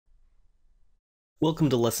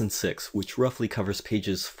Welcome to Lesson 6, which roughly covers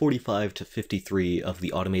pages 45 to 53 of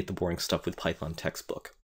the Automate the Boring Stuff with Python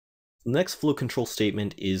textbook. The next flow control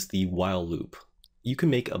statement is the while loop. You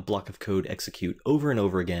can make a block of code execute over and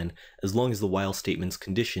over again as long as the while statement's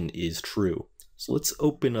condition is true. So let's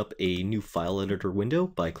open up a new file editor window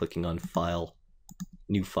by clicking on File,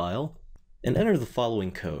 New File, and enter the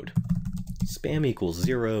following code. Spam equals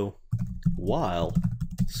 0, while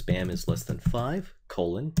spam is less than 5,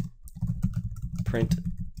 colon, print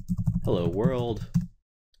hello world,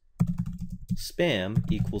 spam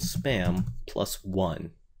equals spam plus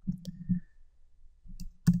 1.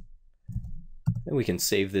 And we can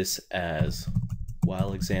save this as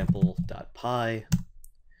whileexample.py.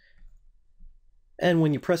 And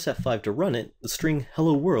when you press F5 to run it, the string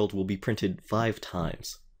hello world will be printed 5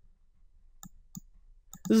 times.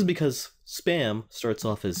 This is because spam starts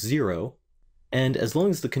off as 0, and as long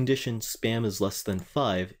as the condition spam is less than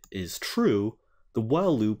 5 is true, the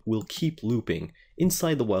while loop will keep looping.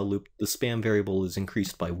 Inside the while loop, the spam variable is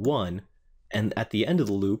increased by 1, and at the end of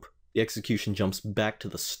the loop, the execution jumps back to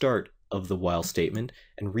the start of the while statement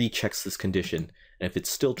and rechecks this condition, and if it's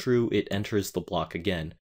still true, it enters the block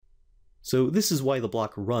again. So this is why the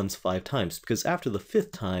block runs 5 times, because after the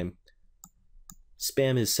 5th time,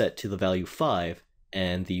 spam is set to the value 5,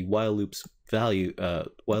 and the while loop's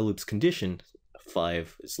condition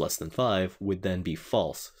 5 is less than 5 would then be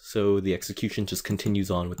false, so the execution just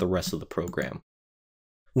continues on with the rest of the program.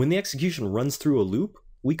 When the execution runs through a loop,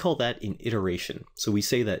 we call that an iteration. So we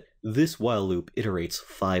say that this while loop iterates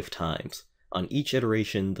 5 times. On each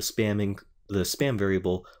iteration, the spam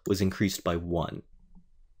variable was increased by 1.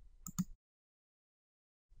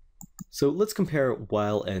 So let's compare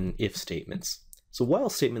while and if statements. So while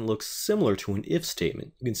statement looks similar to an if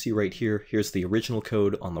statement. You can see right here, here's the original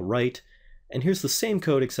code on the right, and here's the same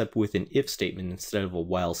code except with an if statement instead of a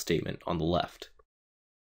while statement on the left.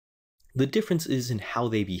 The difference is in how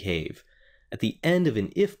they behave. At the end of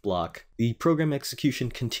an if block, the program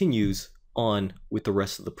execution continues on with the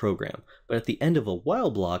rest of the program. But at the end of a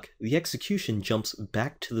while block, the execution jumps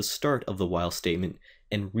back to the start of the while statement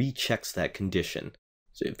and rechecks that condition.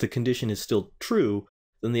 So if the condition is still true,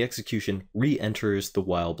 then the execution re-enters the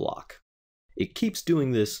while block. It keeps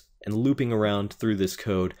doing this and looping around through this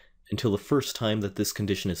code until the first time that this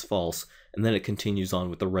condition is false, and then it continues on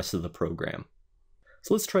with the rest of the program.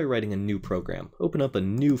 So let's try writing a new program. Open up a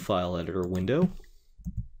new file editor window,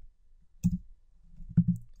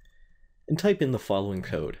 and type in the following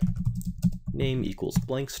code. Name equals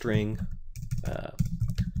blank string,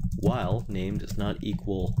 while name does not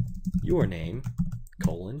equal your name,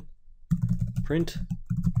 colon, print,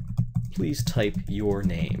 please type your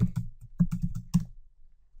name.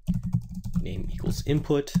 Name equals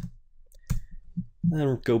input,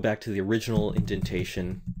 then go back to the original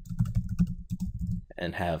indentation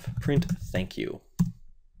and have print thank you.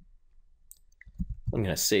 I'm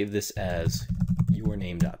going to save this as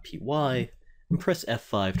yourname.py and press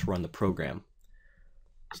F5 to run the program.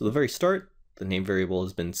 So the very start, the name variable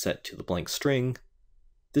has been set to the blank string.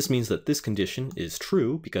 This means that this condition is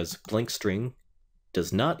true because blank string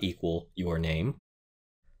does not equal your name.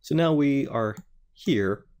 So now we are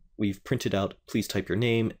here, we've printed out please type your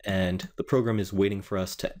name, and the program is waiting for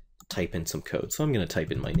us to type in some code. So I'm going to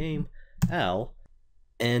type in my name, Al,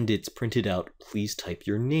 and it's printed out please type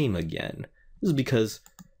your name again. This is because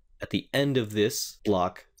at the end of this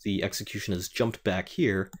block, the execution has jumped back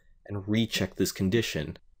here and rechecked this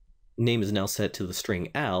condition. Name is now set to the string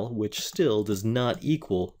Al, which still does not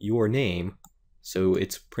equal your name, so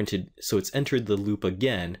it's entered the loop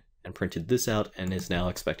again and printed this out and is now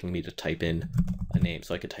expecting me to type in a name.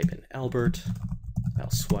 So I could type in Albert, Al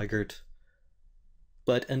Swigert,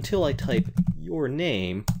 but until I type your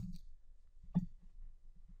name,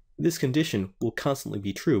 this condition will constantly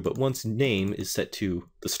be true, but once name is set to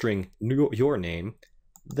the string your name,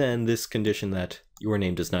 then this condition that your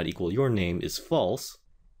name does not equal your name is false,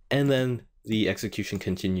 and then the execution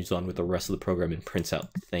continues on with the rest of the program and prints out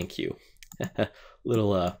thank you.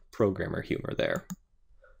 Little programmer humor there.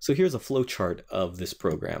 So here's a flowchart of this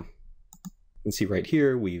program. You can see right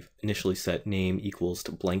here we've initially set name equals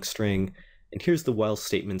to blank string, and here's the while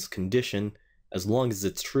statement's condition. As long as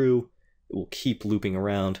it's true, it will keep looping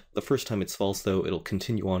around. The first time it's false, though, it'll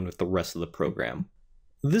continue on with the rest of the program.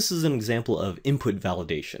 This is an example of input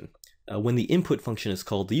validation. When the input function is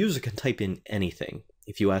called, the user can type in anything.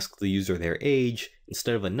 If you ask the user their age,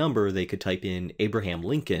 instead of a number, they could type in Abraham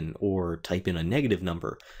Lincoln or type in a negative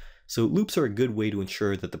number. So loops are a good way to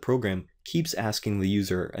ensure that the program keeps asking the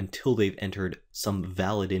user until they've entered some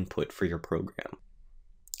valid input for your program.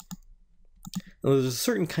 Now, there's a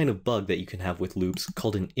certain kind of bug that you can have with loops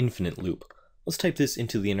called an infinite loop. Let's type this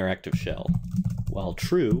into the interactive shell. While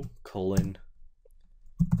true, print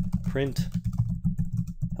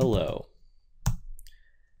hello.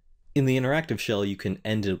 In the interactive shell, you can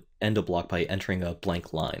end a block by entering a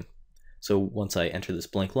blank line. So once I enter this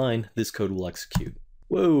blank line, this code will execute.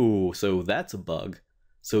 Whoa, so that's a bug.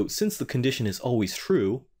 So since the condition is always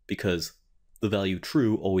true, because the value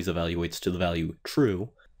true always evaluates to the value true,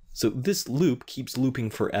 so this loop keeps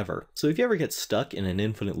looping forever. So if you ever get stuck in an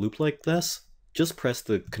infinite loop like this, just press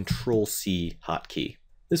the Control-C hotkey.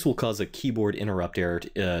 This will cause a keyboard interrupt error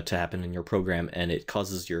to happen in your program, and it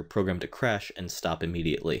causes your program to crash and stop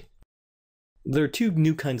immediately. There are two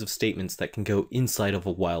new kinds of statements that can go inside of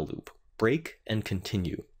a while loop: break and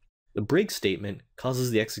continue. The break statement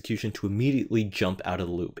causes the execution to immediately jump out of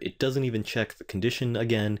the loop. It doesn't even check the condition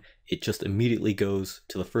again, it just immediately goes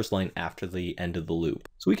to the first line after the end of the loop.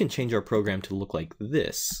 So we can change our program to look like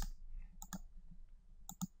this.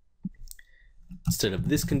 Instead of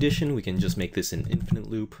this condition, we can just make this an infinite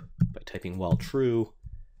loop by typing while true,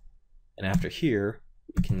 and after here,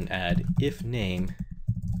 we can add if name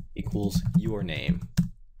equals your name,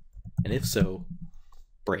 and if so,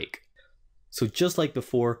 break. So just like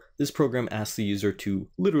before, this program asks the user to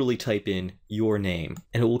literally type in your name,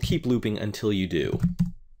 and it will keep looping until you do.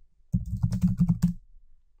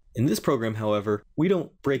 In this program, however, we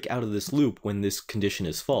don't break out of this loop when this condition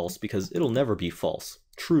is false, because it'll never be false.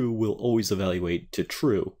 True will always evaluate to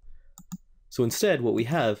true. So instead, what we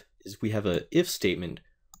have is we have a if statement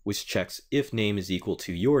which checks if name is equal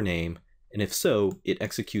to your name, and if so, it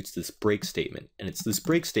executes this break statement. And it's this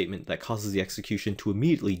break statement that causes the execution to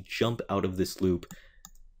immediately jump out of this loop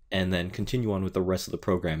and then continue on with the rest of the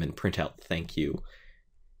program and print out thank you.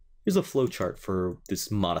 Here's a flowchart for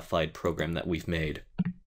this modified program that we've made.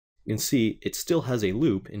 You can see it still has a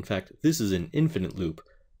loop. In fact, this is an infinite loop.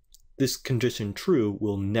 This condition true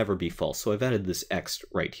will never be false, so I've added this X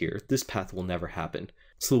right here. This path will never happen.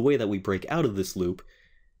 So the way that we break out of this loop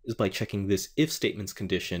is by checking this if statement's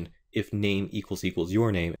condition, if name equals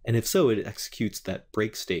your name, and if so, it executes that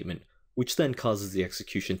break statement, which then causes the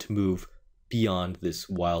execution to move beyond this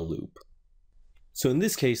while loop. So in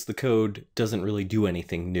this case, the code doesn't really do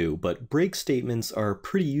anything new, but break statements are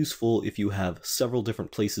pretty useful if you have several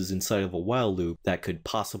different places inside of a while loop that could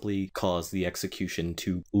possibly cause the execution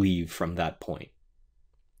to leave from that point.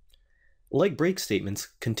 Like break statements,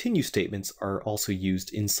 continue statements are also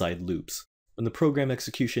used inside loops. When the program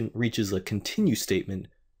execution reaches a continue statement,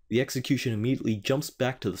 the execution immediately jumps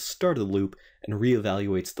back to the start of the loop and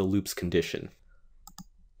reevaluates the loop's condition.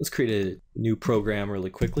 Let's create a new program really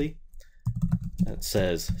quickly that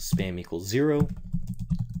says spam equals 0,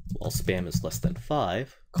 while spam is less than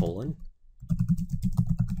 5,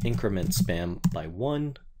 increment spam by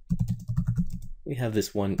 1. We have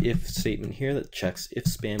this one if statement here that checks if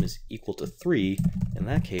spam is equal to 3. In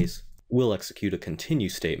that case, we'll execute a continue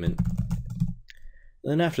statement.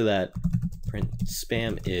 And then after that, print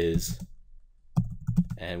spam is,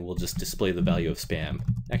 and we'll just display the value of spam.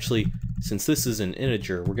 Actually, since this is an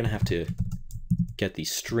integer, we're going to have to get the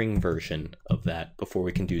string version of that before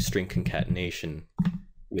we can do string concatenation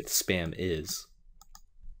with spam is.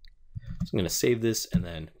 So I'm going to save this and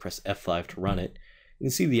then press F5 to run it. You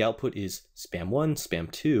can see the output is spam1,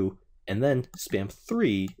 spam2, and then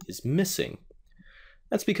spam3 is missing.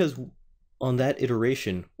 That's because on that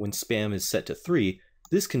iteration, when spam is set to 3,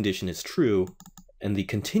 this condition is true, and the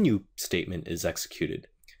continue statement is executed.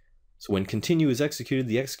 So when continue is executed,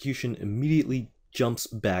 the execution immediately jumps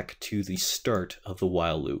back to the start of the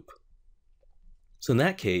while loop. So in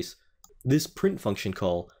that case, this print function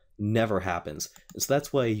call never happens. And so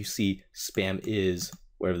that's why you see spam is,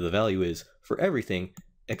 whatever the value is, for everything,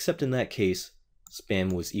 except in that case,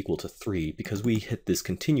 spam was equal to 3, because we hit this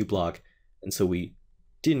continue block, and so we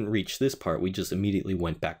didn't reach this part, we just immediately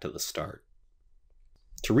went back to the start.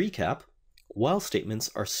 To recap, while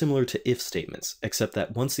statements are similar to if statements, except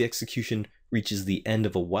that once the execution reaches the end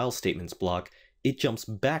of a while statements block, it jumps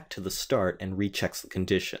back to the start and rechecks the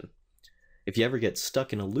condition. If you ever get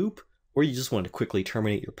stuck in a loop, or you just want to quickly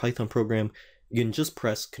terminate your Python program, you can just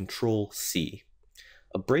press Control-C.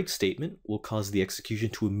 A break statement will cause the execution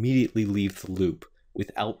to immediately leave the loop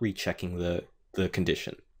without rechecking the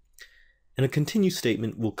condition. And a continue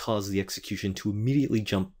statement will cause the execution to immediately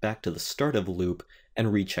jump back to the start of a loop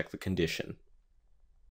and recheck the condition.